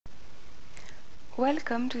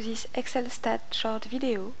Welcome to this XLSTAT short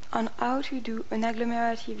video on how to do an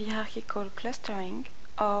agglomerative hierarchical clustering,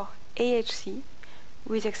 or AHC,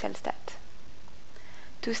 with XLSTAT.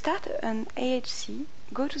 To start an AHC,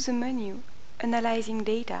 go to the menu Analyzing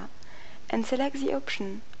Data and select the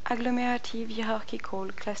option Agglomerative Hierarchical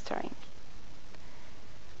Clustering.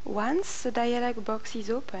 Once the dialog box is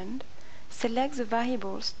opened, select the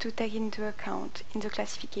variables to take into account in the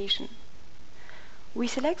classification. We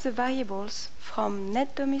select the variables from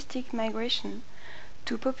net domestic migration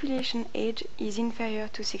to population age is inferior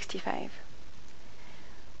to 65.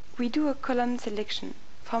 We do a column selection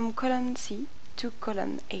from column C to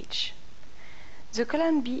column H. The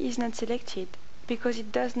column B is not selected because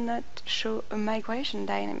it does not show a migration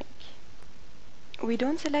dynamic. We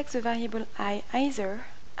don't select the variable I either,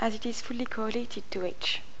 as it is fully correlated to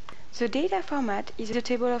H. The data format is a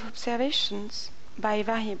table of observations by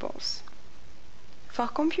variables. For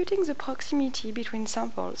computing the proximity between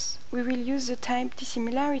samples, we will use the type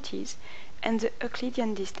dissimilarities and the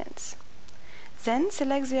Euclidean distance. Then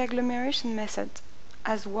select the agglomeration method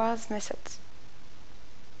as was methods.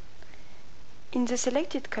 In the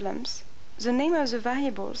selected columns, the name of the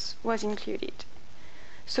variables was included,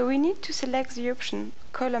 so we need to select the option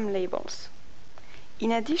Column Labels.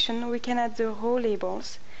 In addition, we can add the row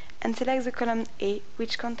labels and select the column A,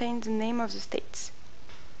 which contains the name of the states.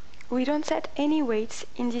 We don't set any weights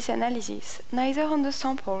in this analysis, neither on the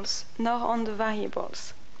samples nor on the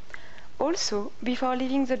variables. Also, before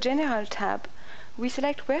leaving the General tab, we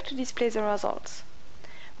select where to display the results.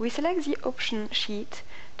 We select the option Sheet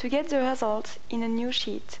to get the results in a new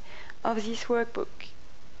sheet of this workbook.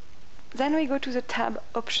 Then we go to the tab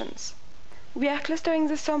Options. We are clustering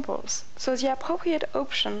the samples, so the appropriate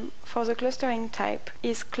option for the clustering type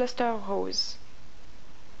is Cluster Rows.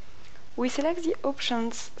 We select the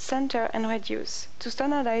options Center and Reduce to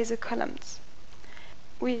standardize the columns.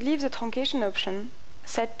 We leave the truncation option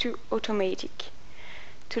set to Automatic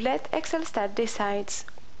to let XLSTAT decide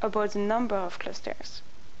about the number of clusters.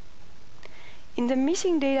 In the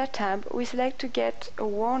Missing Data tab, we select to get a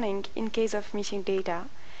warning in case of missing data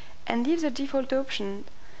and leave the default option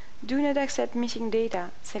Do not accept missing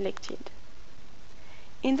data selected.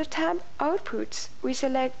 In the tab Outputs, we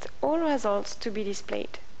select all results to be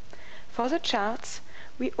displayed. For the charts,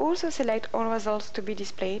 we also select all results to be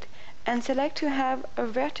displayed and select to have a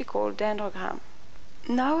vertical dendrogram.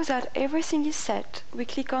 Now that everything is set, we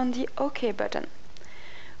click on the OK button.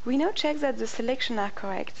 We now check that the selections are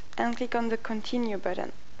correct and click on the Continue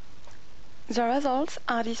button. The results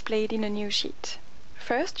are displayed in a new sheet.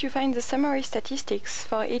 First, you find the summary statistics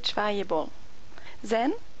for each variable.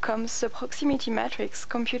 Then comes the proximity matrix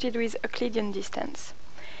computed with Euclidean distance.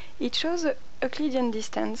 It shows the Euclidean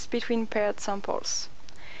distance between paired samples.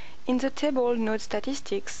 In the table Node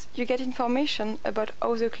Statistics, you get information about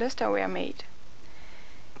how the clusters were made.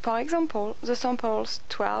 For example, the samples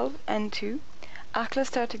 12 and 2 are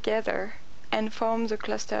clustered together and form the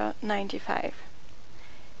cluster 95.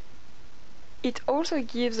 It also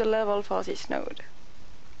gives a level for this node.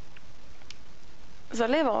 The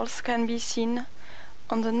levels can be seen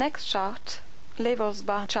on the next chart, Levels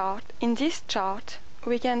bar chart. In this chart,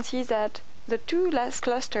 we can see that the two last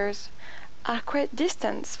clusters are quite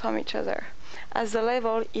distant from each other, as the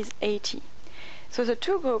level is 80. So the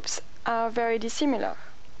two groups are very dissimilar.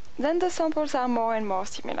 Then the samples are more and more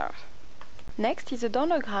similar. Next is a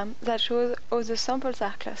dendrogram that shows how the samples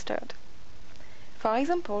are clustered. For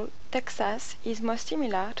example, Texas is most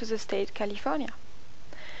similar to the state California.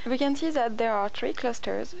 We can see that there are 3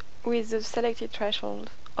 clusters with the selected threshold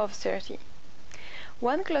of 30.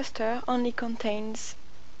 One cluster only contains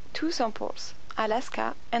 2 samples,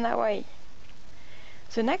 Alaska and Hawaii.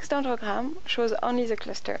 The next dendrogram shows only the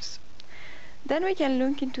clusters. Then we can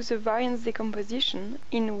look into the variance decomposition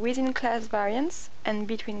in within-class variance and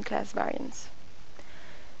between-class variance.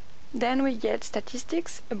 Then we get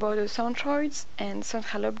statistics about the centroids and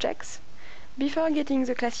central objects before getting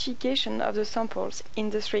the classification of the samples in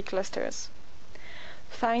the 3 clusters.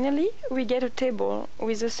 Finally, we get a table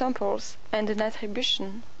with the samples and an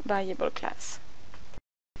attribution variable class.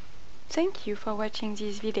 Thank you for watching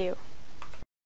this video.